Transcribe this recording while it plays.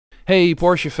Hey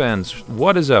Porsche fans,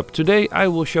 what is up? Today I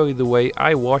will show you the way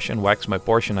I wash and wax my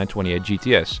Porsche 928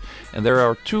 GTS. And there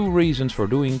are two reasons for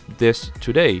doing this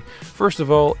today. First of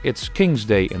all, it's King's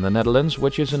Day in the Netherlands,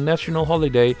 which is a national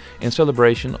holiday in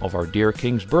celebration of our dear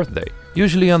King's birthday.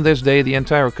 Usually on this day the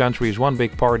entire country is one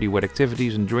big party with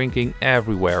activities and drinking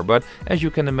everywhere, but as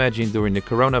you can imagine during the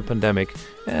corona pandemic,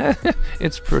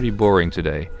 it's pretty boring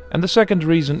today. And the second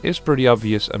reason is pretty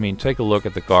obvious. I mean, take a look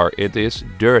at the car, it is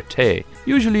dirty.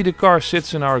 Usually the car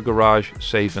sits in our garage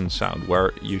safe and sound,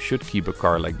 where you should keep a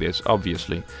car like this,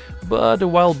 obviously. But a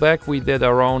while back we did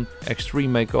our own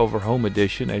extreme makeover home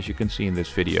edition, as you can see in this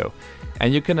video.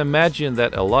 And you can imagine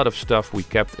that a lot of stuff we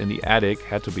kept in the attic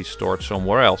had to be stored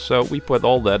somewhere else. So we put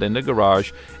all that in the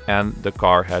garage and the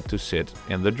car had to sit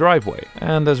in the driveway.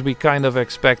 And as we kind of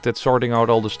expected, sorting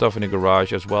out all the stuff in the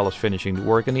garage as well as finishing the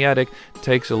work in the attic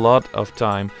takes a lot of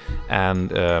time, and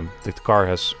the car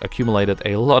has accumulated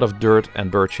a lot of dirt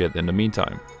and bird shit in the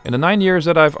meantime. In the 9 years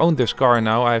that I've owned this car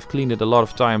now, I've cleaned it a lot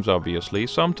of times, obviously.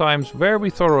 Sometimes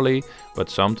very thoroughly, but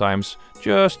sometimes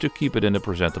just to keep it in a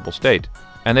presentable state.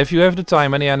 And if you have the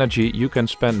time and the energy, you can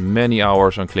spend many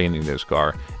hours on cleaning this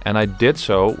car. And I did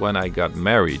so when I got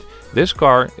married. This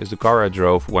car is the car I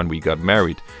drove when we got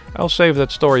married. I'll save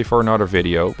that story for another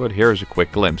video, but here's a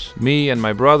quick glimpse. Me and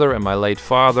my brother and my late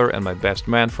father and my best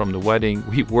man from the wedding,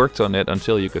 we worked on it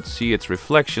until you could see its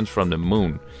reflections from the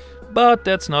moon. But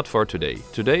that's not for today.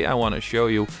 Today I want to show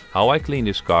you how I clean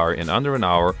this car in under an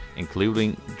hour,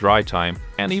 including dry time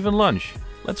and even lunch.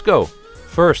 Let's go!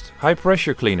 First, high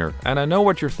pressure cleaner. And I know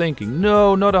what you're thinking.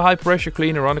 No, not a high pressure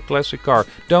cleaner on a classic car.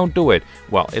 Don't do it.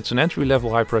 Well, it's an entry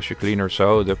level high pressure cleaner,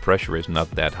 so the pressure is not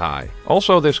that high.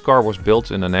 Also, this car was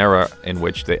built in an era in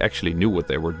which they actually knew what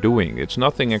they were doing. It's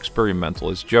nothing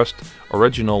experimental, it's just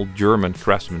original German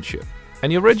craftsmanship.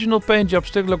 And the original paint job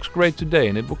still looks great today,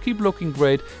 and it will keep looking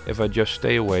great if I just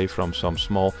stay away from some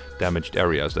small damaged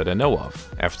areas that I know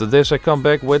of. After this I come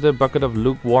back with a bucket of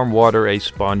lukewarm water, a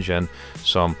sponge and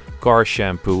some car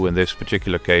shampoo. In this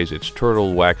particular case it's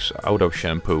Turtle Wax Auto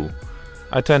Shampoo.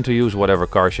 I tend to use whatever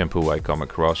car shampoo I come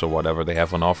across or whatever they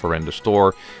have on offer in the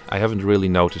store. I haven't really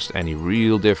noticed any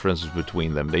real differences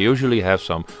between them. They usually have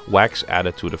some wax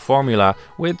added to the formula,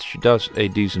 which does a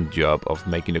decent job of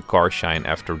making the car shine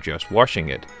after just washing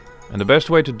it. And the best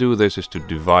way to do this is to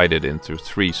divide it into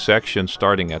 3 sections,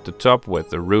 starting at the top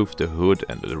with the roof, the hood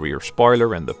and the rear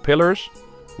spoiler and the pillars.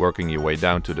 Working your way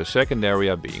down to the second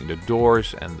area, being the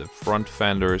doors and the front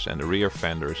fenders and the rear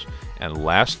fenders. And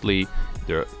lastly,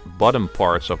 the bottom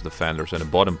parts of the fenders and the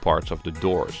bottom parts of the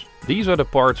doors. These are the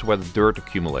parts where the dirt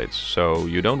accumulates, so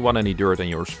you don't want any dirt in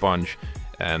your sponge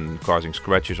and causing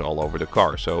scratches all over the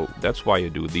car, so that's why you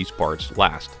do these parts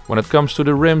last. When it comes to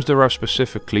the rims, there are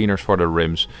specific cleaners for the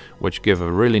rims, which give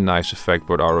a really nice effect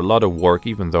but are a lot of work,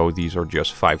 even though these are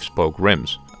just 5-spoke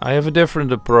rims. I have a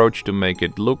different approach to make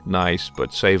it look nice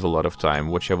but save a lot of time,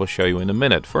 which I will show you in a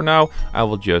minute. For now, I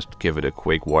will just give it a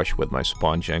quick wash with my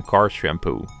sponge and car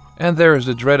shampoo. And there is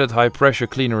the dreaded high pressure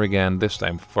cleaner again, this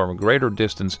time from a greater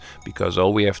distance, because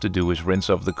all we have to do is rinse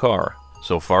off the car.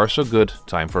 So far so good,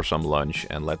 time for some lunch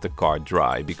and let the car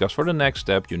dry, because for the next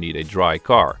step you need a dry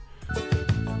car.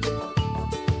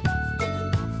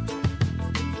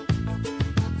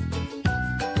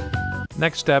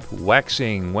 Next step,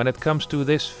 waxing. When it comes to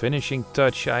this finishing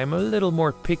touch, I am a little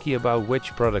more picky about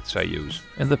which products I use.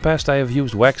 In the past I have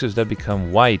used waxes that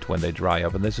become white when they dry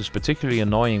up, and this is particularly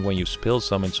annoying when you spill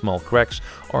some in small cracks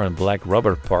or in black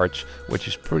rubber parts, which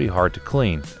is pretty hard to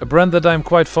clean. A brand that I'm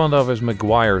quite fond of is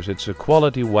Meguiar's. It's a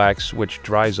quality wax which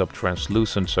dries up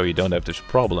translucent, so you don't have this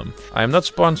problem. I am not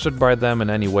sponsored by them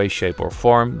in any way, shape or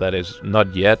form, that is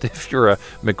not yet. If you're a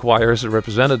Meguiar's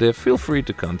representative, feel free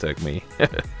to contact me.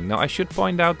 Now I should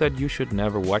point out that you should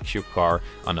never wax your car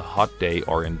on a hot day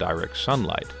or in direct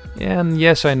sunlight. And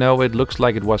yes, I know it looks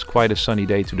like it was quite a sunny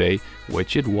day today,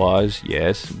 which it was,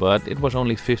 yes, but it was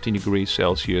only 15 degrees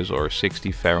Celsius or 60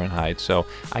 Fahrenheit, so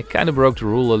I kind of broke the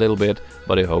rule a little bit,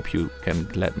 but I hope you can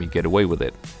let me get away with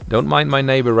it. Don't mind my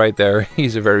neighbor right there,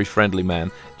 he's a very friendly man,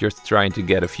 just trying to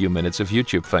get a few minutes of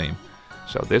YouTube fame.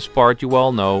 So this part you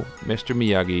all know, Mr.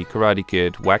 Miyagi, Karate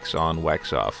Kid, wax on,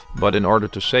 wax off. But in order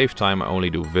to save time I only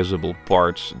do visible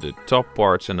parts, the top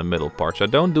parts and the middle parts. I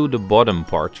don't do the bottom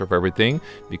parts of everything,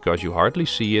 because you hardly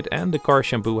see it and the car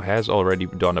shampoo has already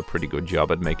done a pretty good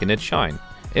job at making it shine.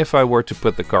 If I were to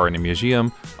put the car in a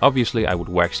museum, obviously I would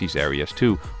wax these areas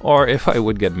too. Or if I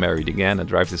would get married again and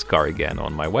drive this car again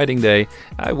on my wedding day,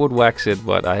 I would wax it,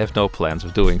 but I have no plans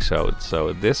of doing so.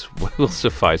 So this will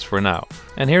suffice for now.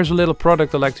 And here's a little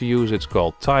product I like to use. It's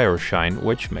called Tire Shine,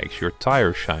 which makes your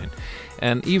tires shine.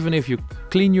 And even if you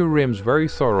clean your rims very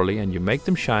thoroughly and you make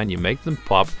them shine, you make them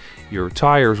pop, your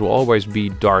tires will always be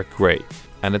dark gray.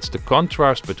 And it's the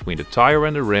contrast between the tire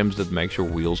and the rims that makes your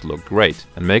wheels look great.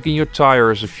 And making your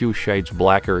tires a few shades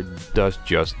blacker does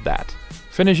just that.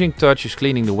 Finishing touch is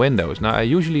cleaning the windows. Now I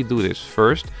usually do this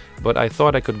first, but I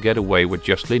thought I could get away with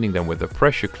just cleaning them with a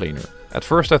pressure cleaner. At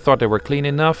first I thought they were clean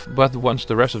enough, but once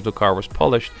the rest of the car was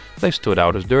polished, they stood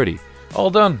out as dirty. All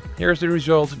done. Here's the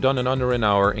result, done in under an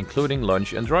hour, including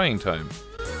lunch and drying time.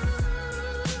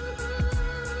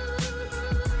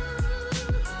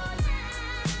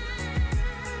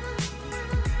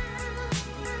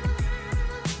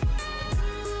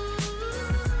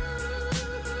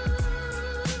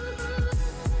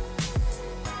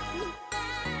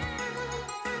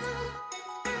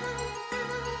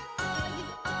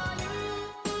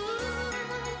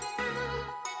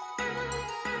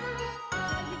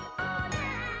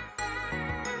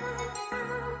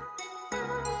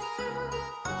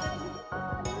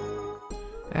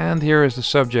 And here is the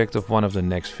subject of one of the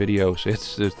next videos.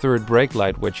 It's the third brake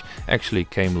light which actually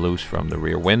came loose from the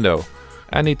rear window.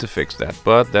 I need to fix that,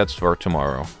 but that's for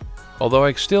tomorrow. Although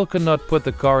I still cannot put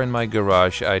the car in my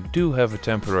garage, I do have a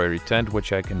temporary tent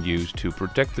which I can use to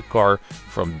protect the car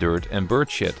from dirt and bird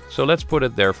shit. So let's put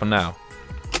it there for now.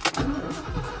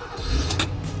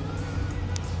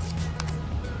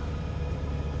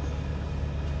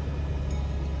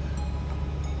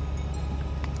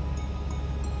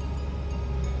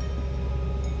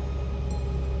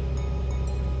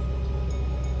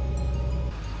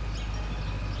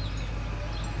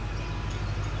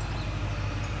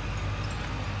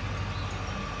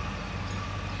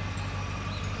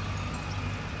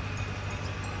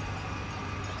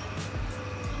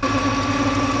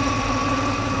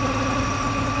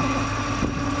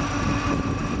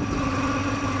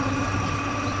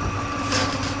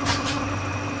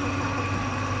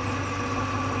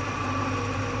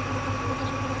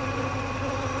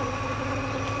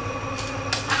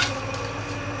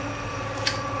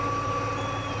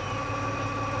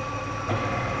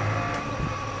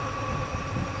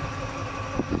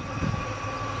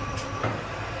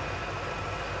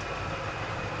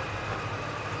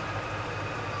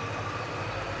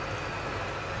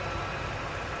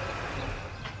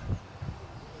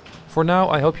 For now,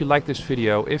 I hope you liked this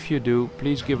video. If you do,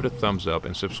 please give it a thumbs up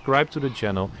and subscribe to the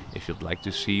channel if you'd like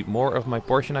to see more of my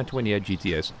Porsche 928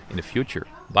 GTS in the future.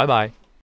 Bye bye!